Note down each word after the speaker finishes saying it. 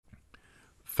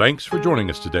Thanks for joining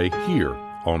us today here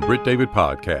on Britt David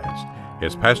Podcast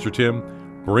as Pastor Tim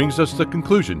brings us the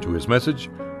conclusion to his message,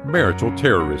 Marital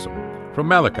Terrorism, from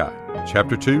Malachi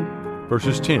chapter 2,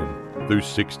 verses 10 through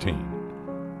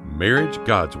 16. Marriage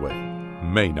God's way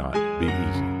may not be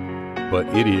easy, but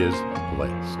it is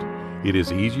blessed. It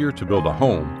is easier to build a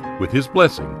home with His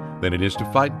blessing than it is to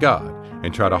fight God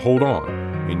and try to hold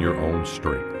on in your own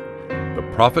strength. The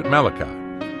prophet Malachi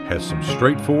has some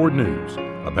straightforward news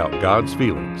about God's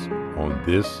feelings on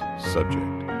this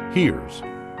subject. Here's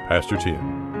Pastor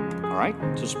Tim. All right,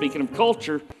 so speaking of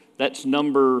culture, that's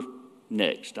number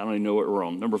next. I don't even know what we're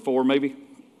on. Number 4, maybe?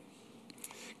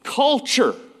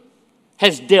 Culture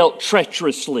has dealt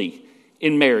treacherously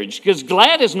in marriage because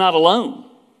GLAAD is not alone.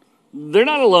 They're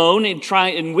not alone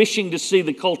in wishing to see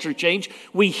the culture change.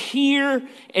 We hear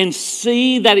and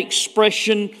see that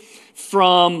expression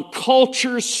from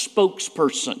culture's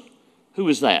spokesperson. Who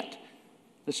is that?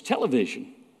 That's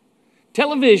television.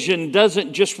 Television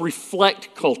doesn't just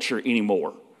reflect culture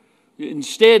anymore.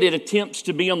 Instead, it attempts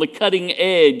to be on the cutting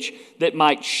edge that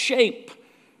might shape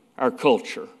our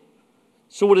culture.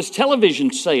 So what does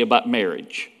television say about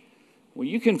marriage? Well,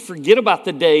 you can forget about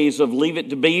the days of Leave It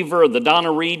to Beaver or the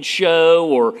Donna Reed Show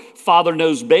or Father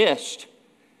Knows Best.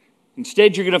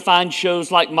 Instead, you're going to find shows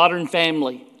like Modern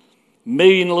Family,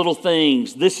 Million Little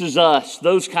Things, This Is Us,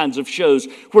 those kinds of shows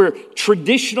where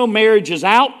traditional marriage is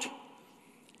out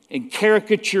and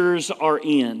caricatures are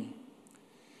in.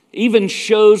 Even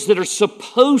shows that are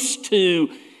supposed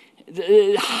to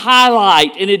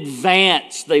highlight and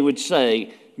advance, they would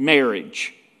say,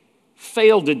 marriage,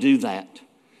 fail to do that.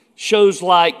 Shows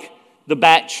like The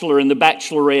Bachelor and The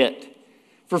Bachelorette.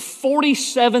 For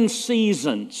 47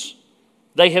 seasons,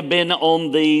 they have been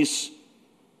on these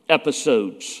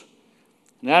episodes.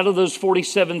 And out of those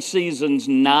 47 seasons,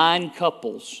 9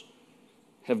 couples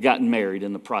have gotten married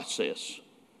in the process.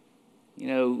 You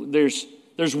know, there's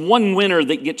one winner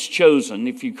that gets chosen,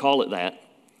 if you call it that.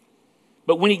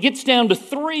 But when it gets down to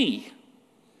 3,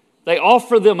 they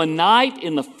offer them a night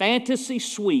in the fantasy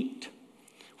suite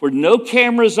where no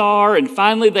cameras are, and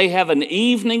finally they have an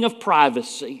evening of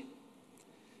privacy.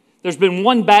 There's been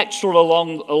one bachelor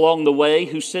along the way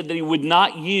who said that he would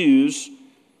not use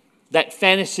that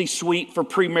fantasy suite for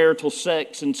premarital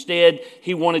sex. Instead,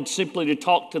 he wanted simply to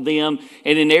talk to them.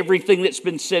 And in everything that's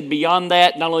been said beyond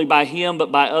that, not only by him,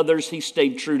 but by others, he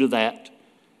stayed true to that.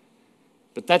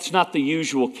 But that's not the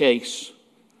usual case.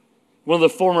 One of the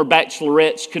former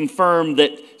bachelorettes confirmed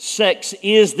that sex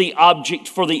is the object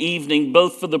for the evening,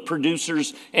 both for the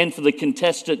producers and for the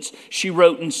contestants. She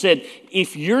wrote and said,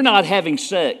 if you're not having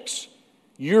sex,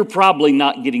 you're probably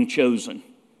not getting chosen.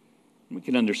 We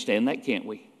can understand that, can't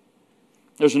we?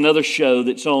 There's another show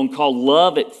that's on called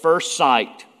Love at First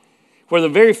Sight, where the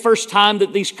very first time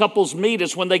that these couples meet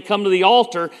is when they come to the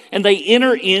altar and they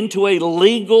enter into a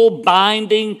legal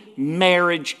binding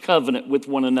marriage covenant with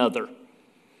one another.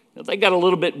 Now, they got a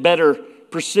little bit better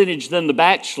percentage than The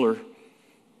Bachelor,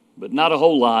 but not a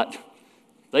whole lot.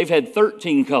 They've had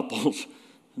 13 couples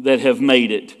that have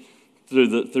made it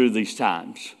through these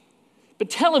times. But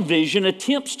television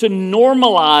attempts to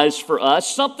normalize for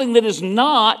us something that is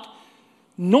not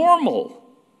normal,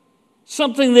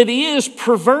 something that is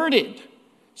perverted,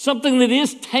 something that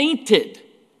is tainted,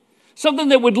 something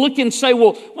that would look and say,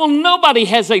 well, nobody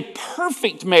has a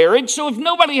perfect marriage, so if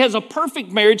nobody has a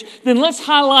perfect marriage, then let's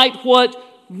highlight what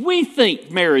we think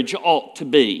marriage ought to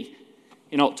be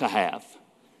and ought to have.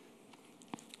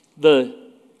 The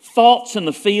thoughts and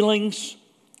the feelings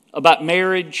about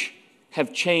marriage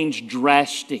have changed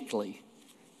drastically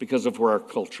because of where our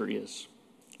culture is.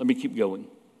 Let me keep going.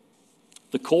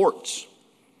 The courts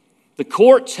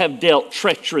have dealt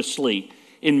treacherously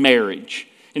in marriage.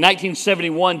 In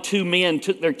 1971, 2 men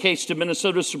took their case to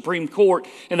Minnesota Supreme Court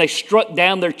and they struck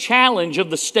down their challenge of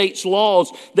the state's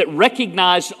laws that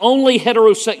recognized only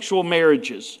heterosexual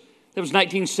marriages. That was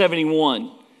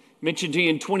 1971. Mentioned to you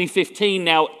in 2015,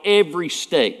 now every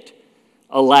state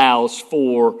allows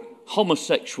for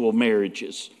homosexual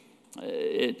marriages.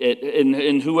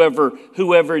 And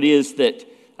whoever it is that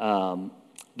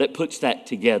puts that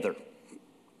together.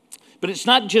 But it's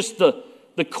not just the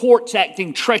courts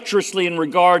acting treacherously in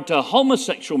regard to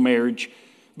homosexual marriage,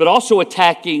 but also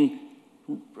attacking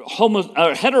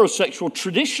heterosexual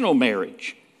traditional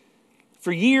marriage.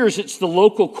 For years, it's the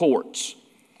local courts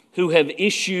who have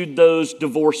issued those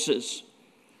divorces.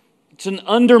 It's an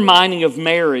undermining of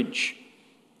marriage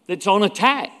that's on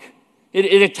attack.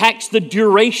 It attacks the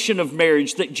duration of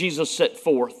marriage that Jesus set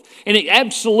forth. And it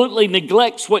absolutely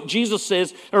neglects what Jesus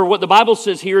says, or what the Bible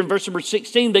says here in verse number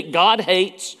 16, that God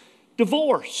hates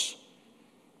divorce.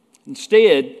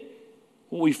 Instead,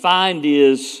 what we find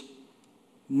is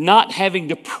not having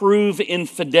to prove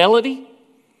infidelity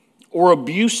or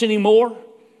abuse anymore.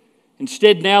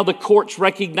 Instead, now the courts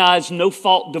recognize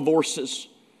no-fault divorces.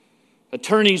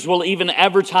 Attorneys will even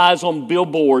advertise on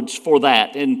billboards for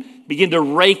that and begin to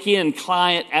rake in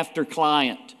client after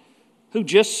client who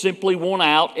just simply want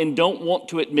out and don't want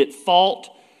to admit fault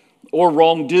or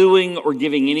wrongdoing or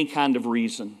giving any kind of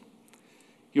reason.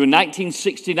 In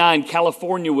 1969,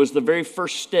 California was the very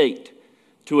first state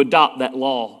to adopt that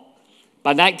law.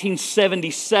 By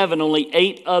 1977, only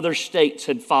 8 other states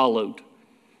had followed.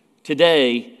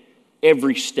 Today,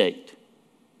 every state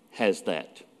has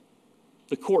that.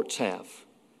 The courts have.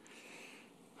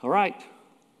 All right,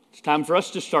 it's time for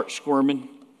us to start squirming,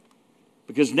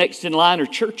 because next in line are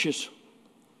churches.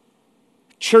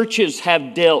 Churches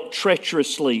have dealt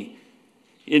treacherously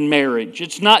in marriage.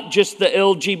 It's not just the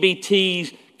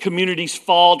LGBT community's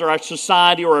fault, or our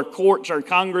society, or our courts, or our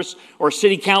Congress, or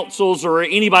city councils, or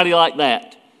anybody like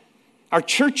that. Our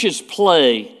churches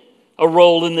play a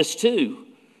role in this too.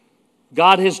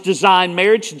 God has designed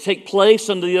marriage to take place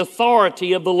under the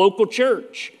authority of the local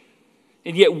church.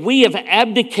 And yet we have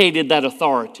abdicated that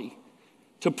authority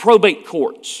to probate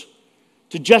courts,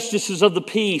 to justices of the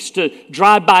peace, to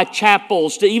drive-by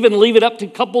chapels, to even leave it up to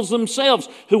couples themselves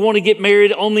who want to get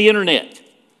married on the internet.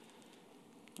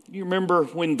 You remember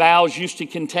when vows used to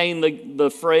contain the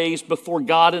phrase, before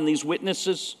God and these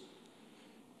witnesses?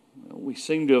 Well, we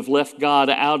seem to have left God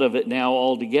out of it now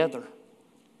altogether.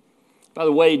 By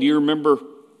the way, do you remember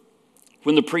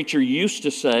when the preacher used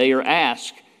to say or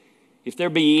ask, if there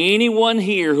be anyone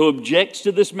here who objects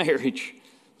to this marriage,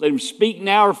 let him speak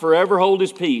now or forever hold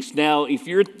his peace. Now, if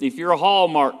you're a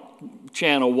Hallmark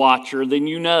Channel watcher, then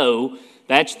you know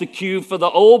that's the cue for the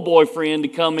old boyfriend to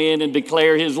come in and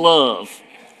declare his love.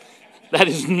 That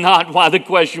is not why the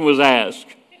question was asked.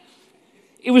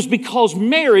 It was because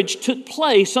marriage took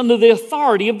place under the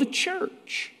authority of the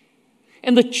church.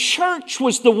 And the church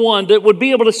was the one that would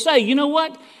be able to say, you know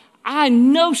what? I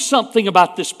know something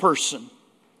about this person.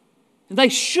 And they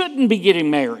shouldn't be getting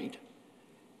married.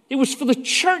 It was for the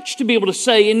church to be able to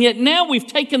say, and yet now we've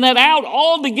taken that out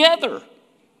altogether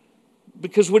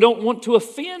because we don't want to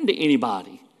offend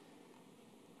anybody.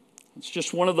 It's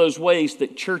just one of those ways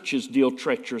that churches deal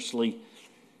treacherously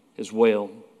as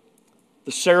well.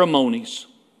 The ceremonies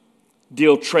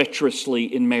deal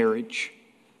treacherously in marriage.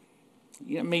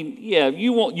 I mean, yeah,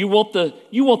 you want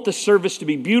the service to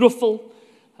be beautiful,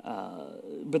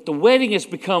 but the wedding has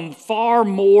become far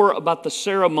more about the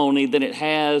ceremony than it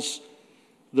has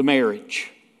the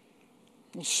marriage.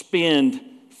 We'll spend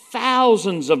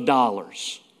thousands of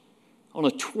dollars on a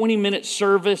 20-minute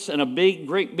service and a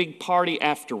great big party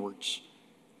afterwards,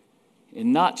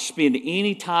 and not spend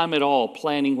any time at all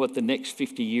planning what the next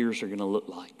 50 years are going to look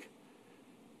like.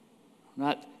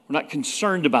 We're not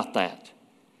concerned about that.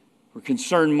 We're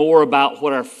concerned more about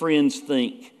what our friends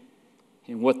think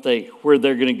and where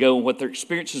they're going to go and what their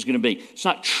experience is going to be. It's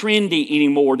not trendy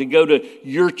anymore to go to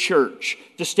your church,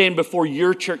 to stand before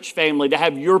your church family, to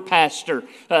have your pastor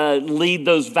lead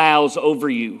those vows over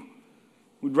you.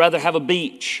 We'd rather have a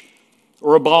beach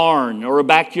or a barn or a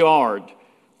backyard,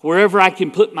 wherever I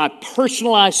can put my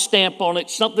personalized stamp on it,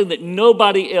 something that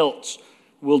nobody else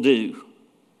will do.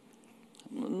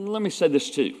 Let me say this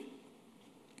too.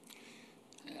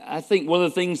 I think one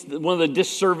of the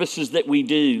disservices that we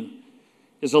do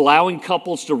is allowing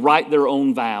couples to write their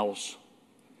own vows.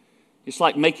 It's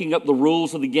like making up the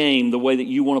rules of the game the way that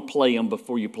you want to play them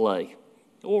before you play,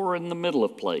 or in the middle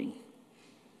of playing.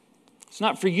 It's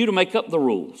not for you to make up the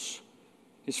rules.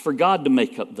 It's for God to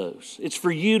make up those. It's for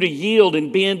you to yield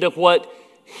and bend to what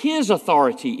His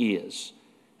authority is,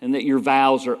 and that your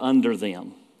vows are under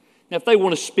them. Now, if they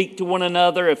want to speak to one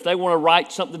another, if they want to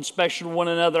write something special to one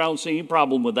another, I don't see any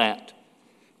problem with that.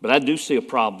 But I do see a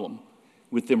problem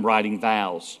with them writing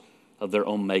vows of their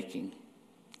own making.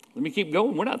 Let me keep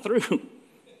going. We're not through.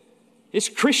 It's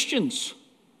Christians.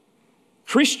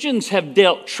 Christians have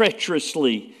dealt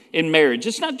treacherously in marriage.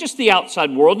 It's not just the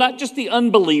outside world, not just the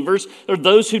unbelievers or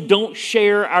those who don't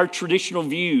share our traditional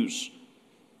views.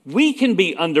 We can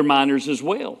be underminers as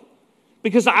well,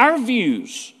 because our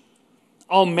views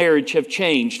on marriage have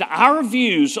changed. Our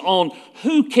views on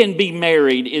who can be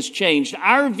married is changed.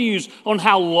 Our views on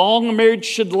how long a marriage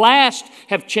should last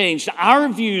have changed. Our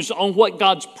views on what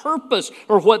God's purpose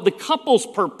or what the couple's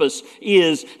purpose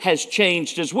is has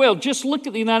changed as well. Just look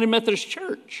at the United Methodist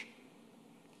Church.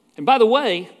 And by the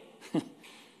way,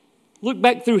 look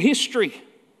back through history.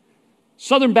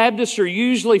 Southern Baptists are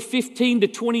usually 15 to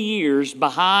 20 years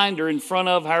behind or in front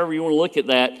of, however you want to look at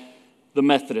that, the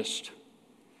Methodist.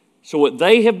 So what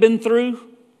they have been through,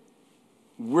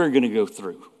 we're going to go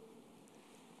through.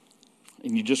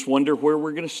 And you just wonder where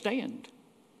we're going to stand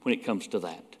when it comes to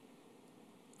that.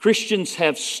 Christians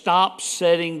have stopped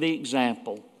setting the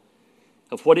example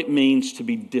of what it means to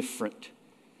be different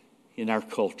in our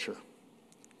culture.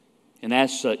 And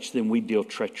as such, then we deal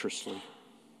treacherously.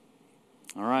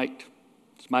 All right,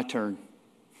 it's my turn.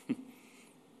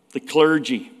 The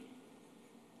clergy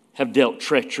have dealt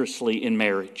treacherously in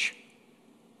marriage.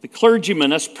 The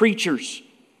clergymen, us preachers,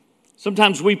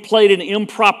 sometimes we played an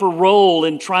improper role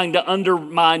in trying to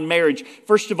undermine marriage.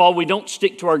 First of all, we don't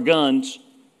stick to our guns.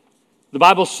 The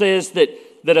Bible says that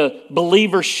a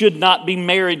believer should not be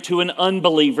married to an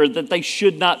unbeliever, that they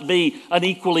should not be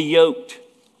unequally yoked.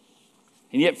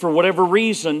 And yet, for whatever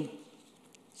reason,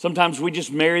 sometimes we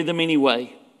just marry them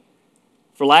anyway.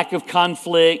 For lack of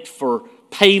conflict, for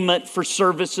payment for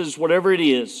services, whatever it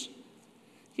is.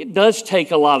 It does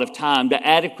take a lot of time to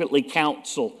adequately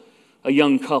counsel a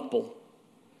young couple.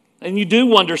 And you do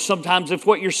wonder sometimes if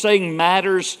what you're saying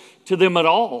matters to them at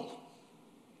all.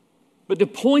 But to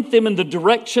point them in the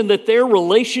direction that their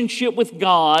relationship with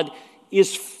God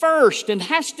is first and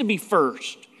has to be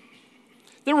first.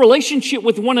 Their relationship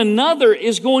with one another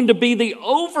is going to be the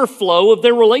overflow of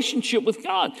their relationship with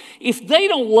God. If they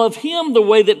don't love Him the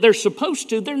way that they're supposed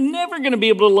to, they're never going to be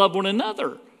able to love one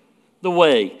another the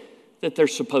way that they're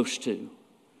supposed to.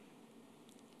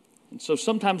 And so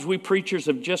sometimes we preachers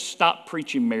have just stopped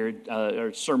preaching marriage,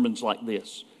 or sermons like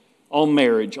this on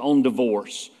marriage, on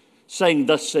divorce, saying,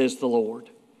 "Thus says the Lord."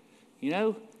 You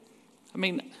know, I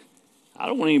mean, I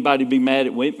don't want anybody to be mad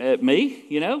at me,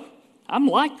 you know. I'm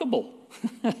likable.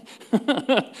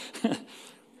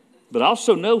 But I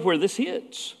also know where this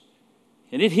hits.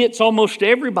 And it hits almost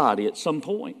everybody at some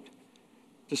point.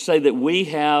 To say that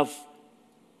we've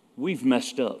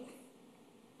messed up.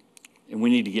 And we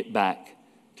need to get back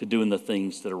to doing the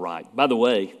things that are right. By the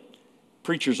way,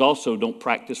 preachers also don't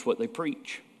practice what they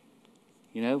preach.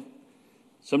 You know,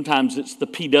 sometimes it's the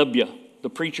PW, the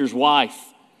preacher's wife,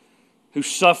 who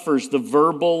suffers the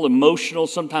verbal, emotional,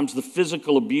 sometimes the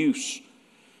physical abuse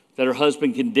that her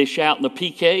husband can dish out. And the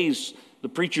PKs, the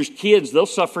preacher's kids, they'll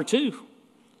suffer too.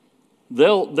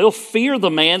 They'll fear the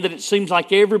man that it seems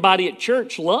like everybody at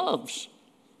church loves.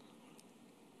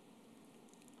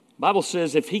 The Bible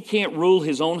says if he can't rule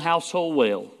his own household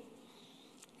well,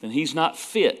 then he's not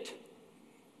fit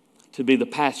to be the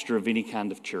pastor of any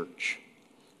kind of church.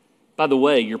 By the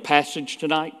way, your passage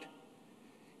tonight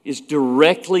is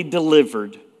directly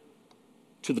delivered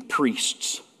to the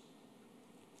priests.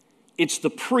 It's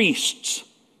the priests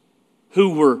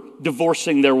who were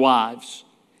divorcing their wives.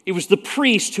 It was the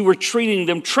priests who were treating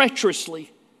them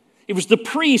treacherously. It was the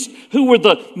priests who were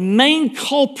the main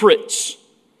culprits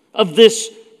of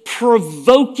this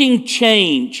provoking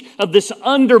change, of this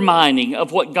undermining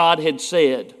of what God had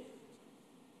said.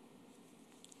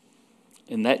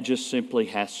 And that just simply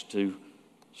has to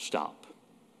stop.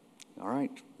 All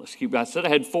right, let's keep. I said I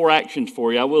had 4 actions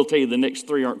for you. I will tell you the next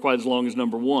 3 aren't quite as long as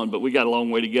number 1, but we got a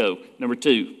long way to go. Number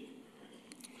 2,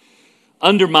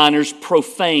 underminers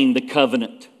profane the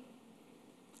covenant.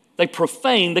 They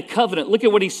profane the covenant. Look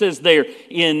at what he says there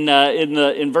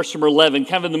in verse number 11,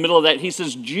 kind of in the middle of that. He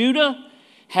says, Judah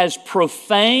has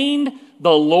profaned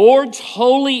the Lord's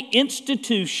holy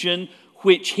institution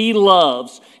which he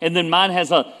loves. And then mine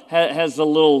has a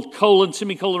little colon,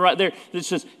 semicolon right there that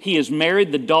says, he has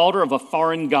married the daughter of a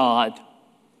foreign god.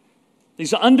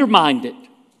 He's undermined it.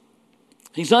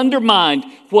 He's undermined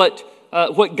what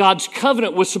God's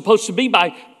covenant was supposed to be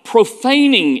by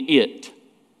profaning it.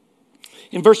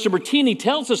 In verse number 10, he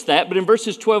tells us that, but in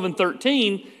verses 12 and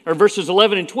 13, or verses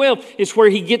 11 and 12, is where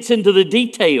he gets into the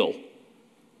detail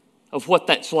of what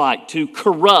that's like to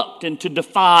corrupt and to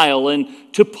defile and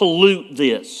to pollute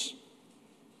this.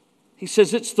 He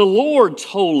says it's the Lord's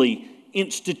holy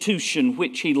institution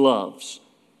which he loves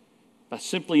by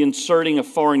simply inserting a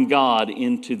foreign god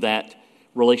into that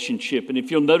relationship. And if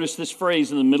you'll notice this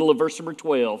phrase in the middle of verse number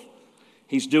 12,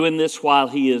 he's doing this while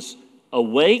he is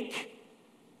awake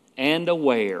and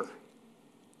aware.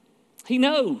 He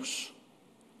knows.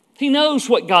 He knows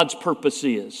what God's purpose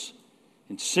is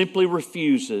and simply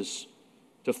refuses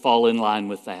to fall in line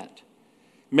with that.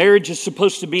 Marriage is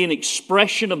supposed to be an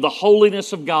expression of the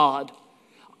holiness of God,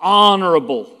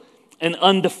 honorable and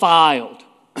undefiled.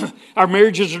 Our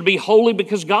marriages are to be holy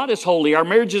because God is holy. Our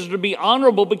marriages are to be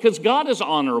honorable because God is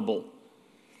honorable.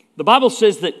 The Bible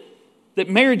says that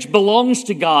marriage belongs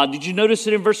to God. Did you notice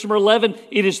it in verse number 11?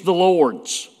 It is the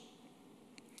Lord's.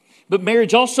 But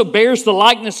marriage also bears the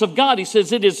likeness of God. He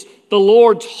says it is the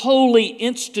Lord's holy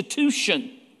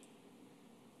institution.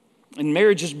 And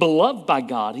marriage is beloved by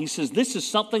God. He says this is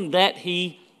something that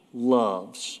he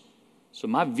loves. So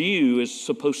my view is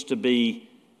supposed to be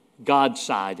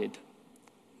God-sided,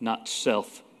 not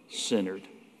self-centered.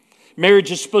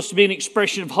 Marriage is supposed to be an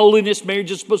expression of holiness.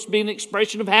 Marriage is supposed to be an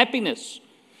expression of happiness.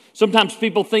 Sometimes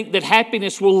people think that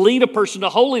happiness will lead a person to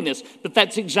holiness, but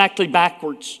that's exactly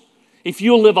backwards. If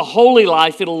you'll live a holy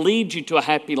life, it'll lead you to a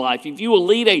happy life. If you will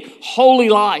lead a holy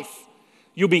life,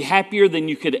 you'll be happier than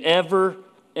you could ever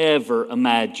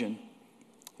imagine.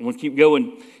 I want to keep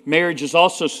going. Marriage is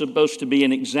also supposed to be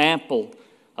an example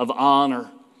of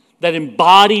honor, that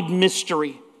embodied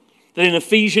mystery. That in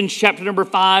Ephesians chapter number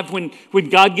 5, when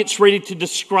God gets ready to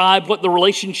describe what the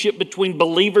relationship between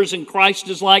believers in Christ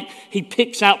is like, He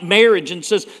picks out marriage and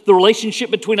says the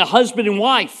relationship between a husband and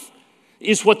wife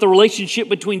is what the relationship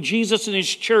between Jesus and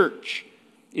His church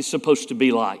is supposed to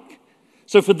be like.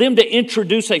 So for them to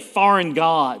introduce a foreign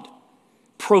god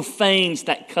profanes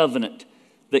that covenant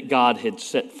that God had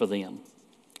set for them.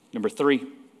 Number 3,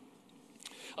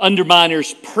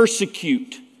 underminers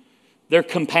persecute their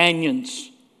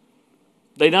companions.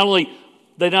 They not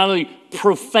only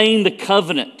profane the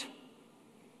covenant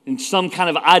in some kind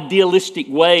of idealistic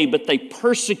way, but they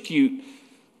persecute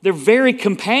their very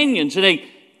companions in a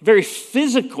very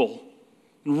physical,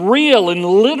 real, and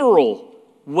literal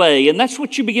way. And that's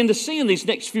what you begin to see in these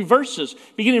next few verses.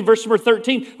 Beginning in verse number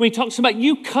 13, when he talks about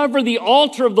you cover the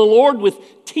altar of the Lord with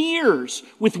tears,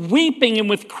 with weeping, and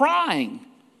with crying.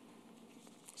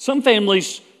 Some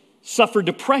families suffer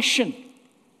depression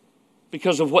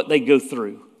because of what they go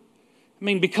through. I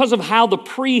mean, because of how the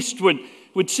priest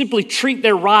would simply treat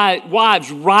their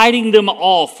wives, writing them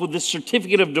off with this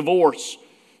certificate of divorce,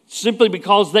 simply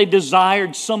because they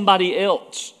desired somebody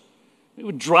else. It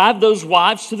would drive those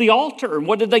wives to the altar. And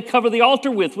what did they cover the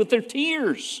altar with? With their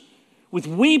tears, with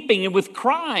weeping and with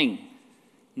crying.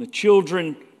 And the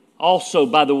children also,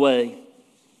 by the way,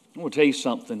 I want to tell you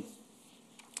something.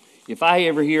 If I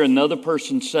ever hear another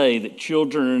person say that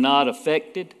children are not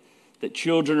affected, that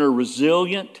children are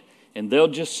resilient, and they'll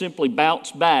just simply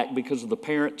bounce back because of the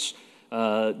parents'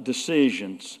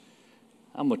 decisions,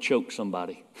 I'm going to choke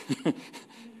somebody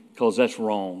because that's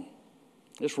wrong.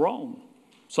 It's wrong.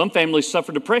 Some families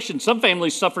suffer depression. Some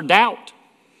families suffer doubt.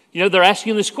 You know, they're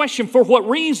asking this question, for what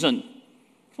reason?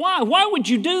 Why? Why would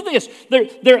you do this?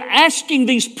 They're asking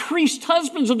these priest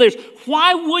husbands of theirs,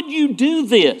 why would you do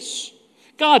this?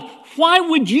 God, why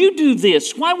would you do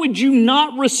this? Why would you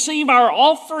not receive our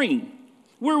offering?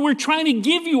 We're trying to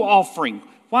give you offering.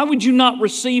 Why would you not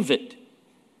receive it?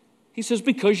 He says,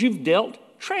 because you've dealt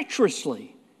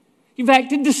treacherously. You've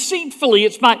acted deceitfully.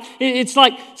 It's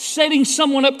like setting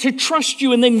someone up to trust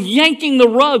you and then yanking the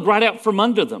rug right out from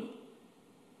under them.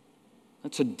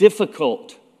 That's a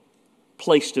difficult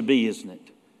place to be, isn't it?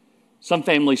 Some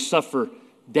families suffer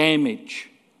damage.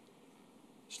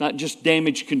 It's not just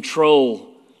damage control.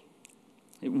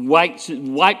 It wipes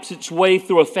its way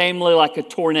through a family like a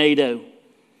tornado.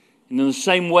 And in the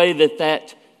same way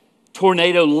that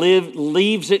tornado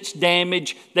leaves its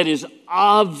damage that is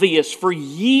obvious for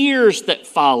years that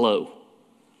follow,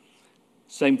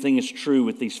 same thing is true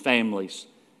with these families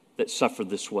that suffer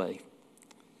this way.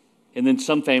 And then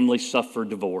some families suffer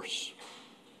divorce.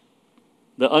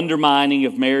 The undermining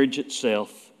of marriage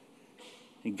itself.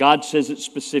 And God says it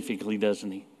specifically,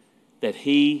 doesn't He? That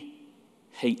He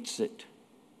hates it.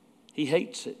 He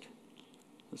hates it.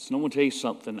 Listen, I want to tell you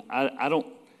something. I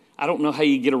don't know how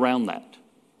you get around that.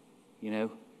 You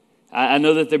know, I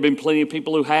know that there have been plenty of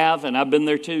people who have, and I've been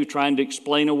there too, trying to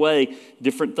explain away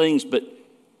different things, but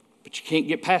you can't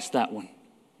get past that one.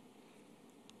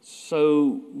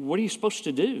 So what are you supposed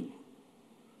to do?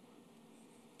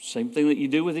 Same thing that you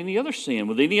do with any other sin,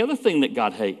 with any other thing that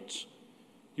God hates.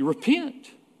 You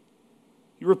repent.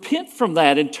 You repent from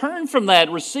that and turn from that.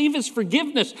 Receive His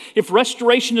forgiveness. If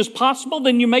restoration is possible,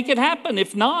 then you make it happen.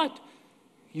 If not,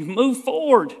 you move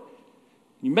forward.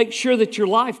 You make sure that your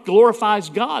life glorifies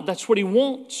God. That's what He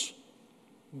wants.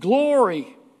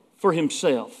 Glory for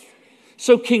Himself.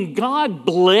 So can God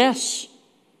bless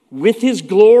with His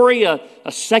glory a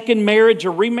second marriage,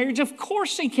 a remarriage? Of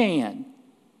course He can.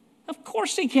 Of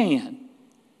course He can.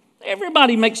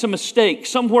 Everybody makes a mistake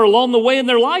somewhere along the way in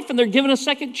their life, and they're given a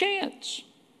second chance.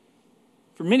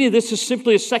 For many, this is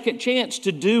simply a second chance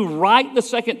to do right the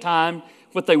second time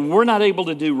what they were not able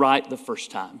to do right the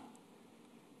first time.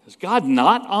 Is God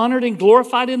not honored and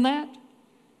glorified in that?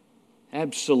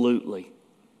 Absolutely,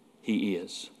 He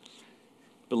is.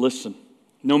 But listen,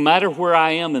 no matter where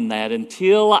I am in that,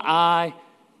 until I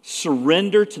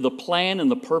surrender to the plan and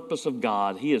the purpose of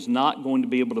God, He is not going to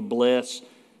be able to bless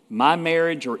my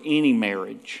marriage or any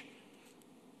marriage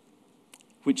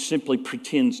which simply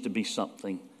pretends to be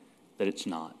something that it's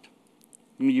not.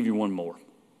 Let me give you one more.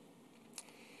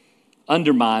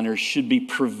 underminers should be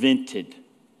prevented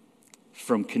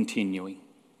from continuing.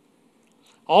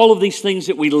 All of these things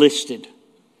that we listed,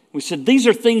 we said these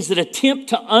are things that attempt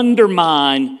to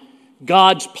undermine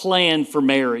God's plan for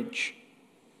marriage.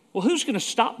 Well, who's going to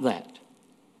stop that?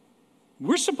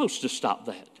 We're supposed to stop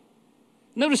that.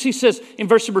 Notice he says in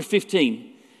verse number 15,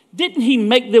 didn't he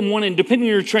make them one? And depending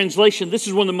on your translation, this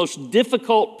is one of the most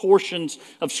difficult portions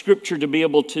of Scripture to be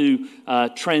able to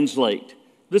translate.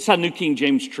 This is how New King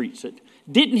James treats it.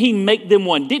 Didn't he make them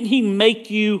one? Didn't he make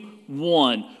you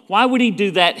one? Why would he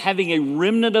do that? Having a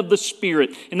remnant of the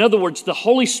Spirit. In other words, the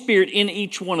Holy Spirit in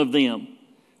each one of them.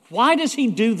 Why does he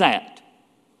do that?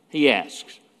 He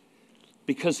asks.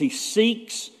 Because he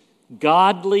seeks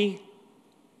godly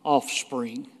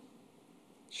offspring.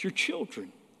 It's your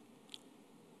children.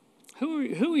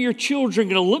 Who are your children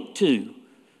going to look to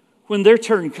when their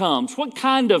turn comes? What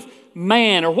kind of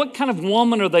man or what kind of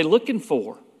woman are they looking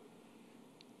for?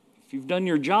 If you've done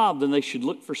your job, then they should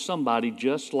look for somebody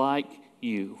just like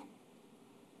you.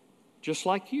 Just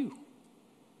like you.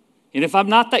 And if I'm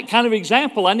not that kind of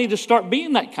example, I need to start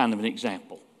being that kind of an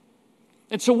example.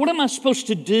 And so what am I supposed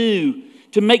to do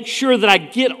to make sure that I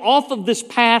get off of this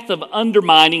path of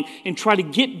undermining and try to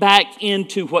get back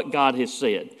into what God has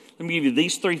said? Let me give you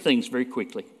these three things very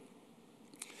quickly.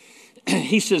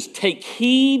 He says, take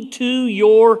heed to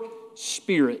your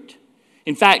spirit.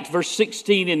 In fact, verse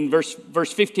 16 and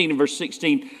verse 15 and verse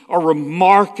 16 are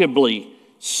remarkably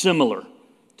similar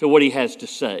to what he has to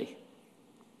say.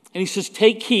 And he says,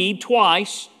 take heed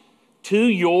twice to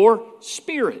your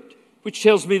spirit, which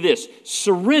tells me this: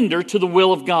 surrender to the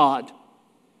will of God.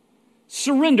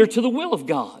 Surrender to the will of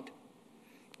God.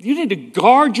 You need to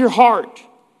guard your heart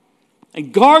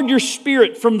and guard your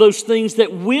spirit from those things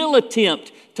that will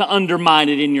attempt to undermine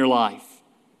it in your life.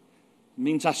 It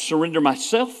means I surrender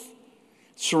myself,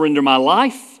 surrender my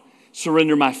life,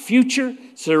 surrender my future,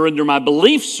 surrender my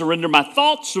beliefs, surrender my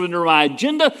thoughts, surrender my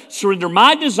agenda, surrender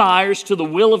my desires to the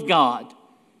will of God.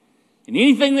 And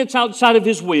anything that's outside of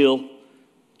His will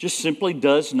just simply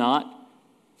does not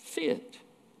fit.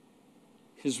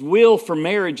 His will for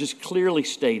marriage is clearly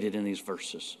stated in these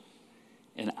verses.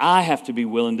 And I have to be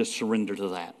willing to surrender to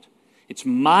that. It's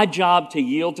my job to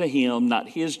yield to Him, not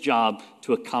His job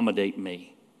to accommodate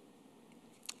me.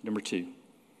 Number two.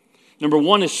 Number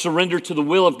one is surrender to the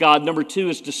will of God. Number two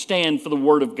is to stand for the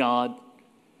Word of God.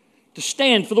 To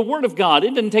stand for the Word of God. It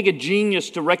doesn't take a genius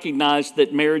to recognize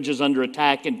that marriage is under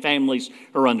attack and families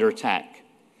are under attack.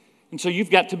 And so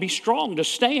you've got to be strong, to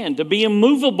stand, to be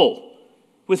immovable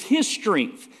with His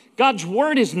strength. God's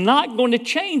Word is not going to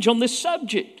change on this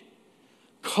subject.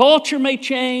 Culture may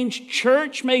change,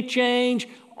 church may change,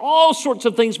 all sorts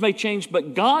of things may change,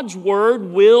 but God's Word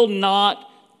will not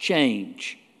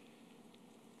change.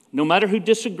 No matter who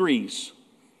disagrees,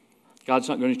 God's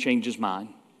not going to change His mind.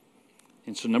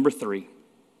 And so number three,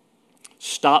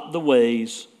 stop the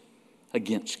ways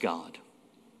against God.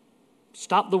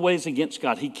 Stop the ways against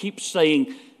God. He keeps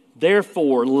saying,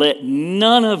 therefore, let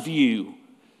none of you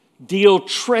deal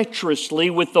treacherously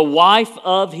with the wife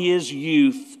of his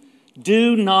youth.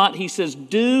 Do not, he says,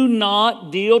 do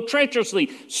not deal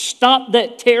treacherously. Stop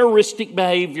that terroristic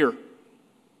behavior.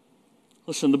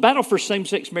 Listen, the battle for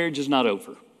same-sex marriage is not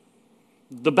over.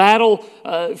 The battle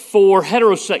for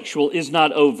heterosexual is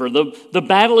not over. The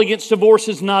battle against divorce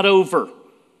is not over.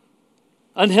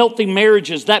 Unhealthy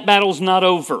marriages, that battle's not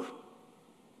over.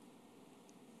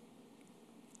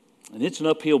 And it's an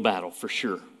uphill battle for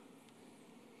sure.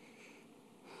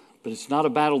 But it's not a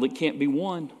battle that can't be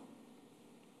won.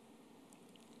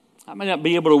 I may not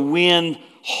be able to win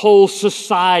whole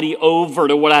society over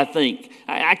to what I think.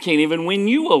 I can't even win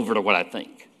you over to what I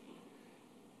think.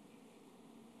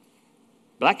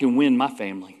 But I can win my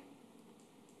family.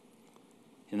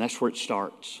 And that's where it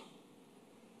starts.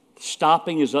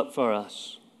 Stopping is up for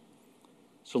us.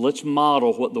 So let's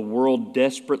model what the world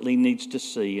desperately needs to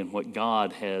see and what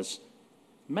God has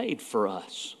made for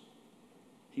us.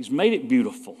 He's made it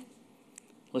beautiful.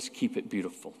 Let's keep it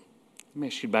beautiful. Let me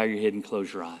ask you to bow your head and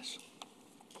close your eyes.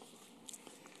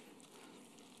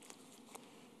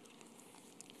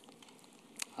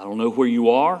 I don't know where you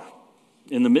are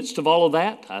in the midst of all of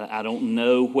that. I don't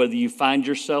know whether you find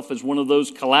yourself as one of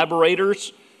those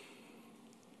collaborators.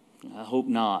 I hope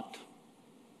not.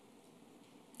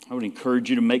 I would encourage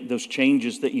you to make those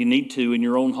changes that you need to in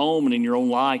your own home and in your own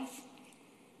life.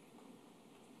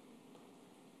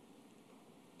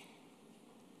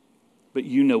 But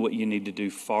you know what you need to do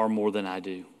far more than I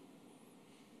do.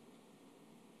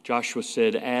 Joshua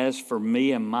said, as for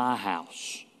me and my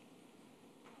house,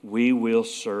 we will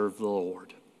serve the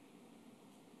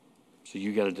So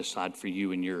you got to decide for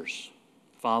you and yours.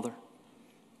 Father,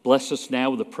 Bless us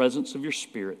now with the presence of your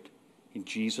Spirit. In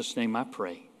Jesus' name I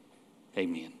pray.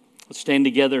 Amen. Let's stand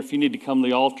together. If you need to come to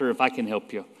the altar, if I can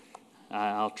help you,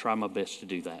 I'll try my best to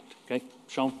do that. Okay,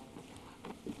 Sean?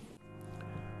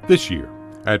 This year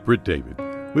at Britt David,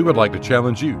 we would like to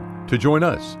challenge you to join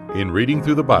us in reading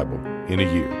through the Bible in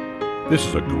a year. This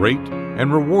is a great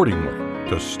and rewarding way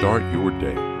to start your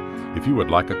day. If you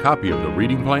would like a copy of the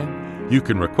reading plan, you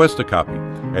can request a copy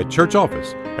at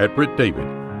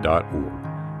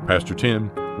churchoffice@brittdavid.org. Pastor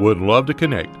Tim would love to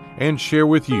connect and share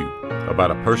with you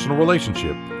about a personal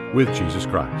relationship with Jesus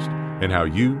Christ and how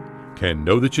you can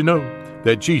know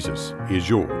that Jesus is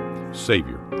your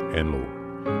Savior and Lord.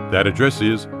 That address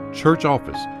is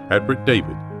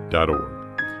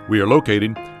churchoffice@brittdavid.org. We are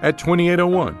located at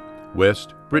 2801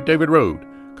 West Britt David Road,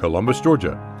 Columbus,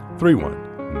 Georgia,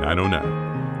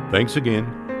 31909. Thanks again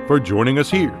for joining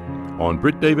us here on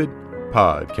Britt David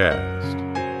Podcast.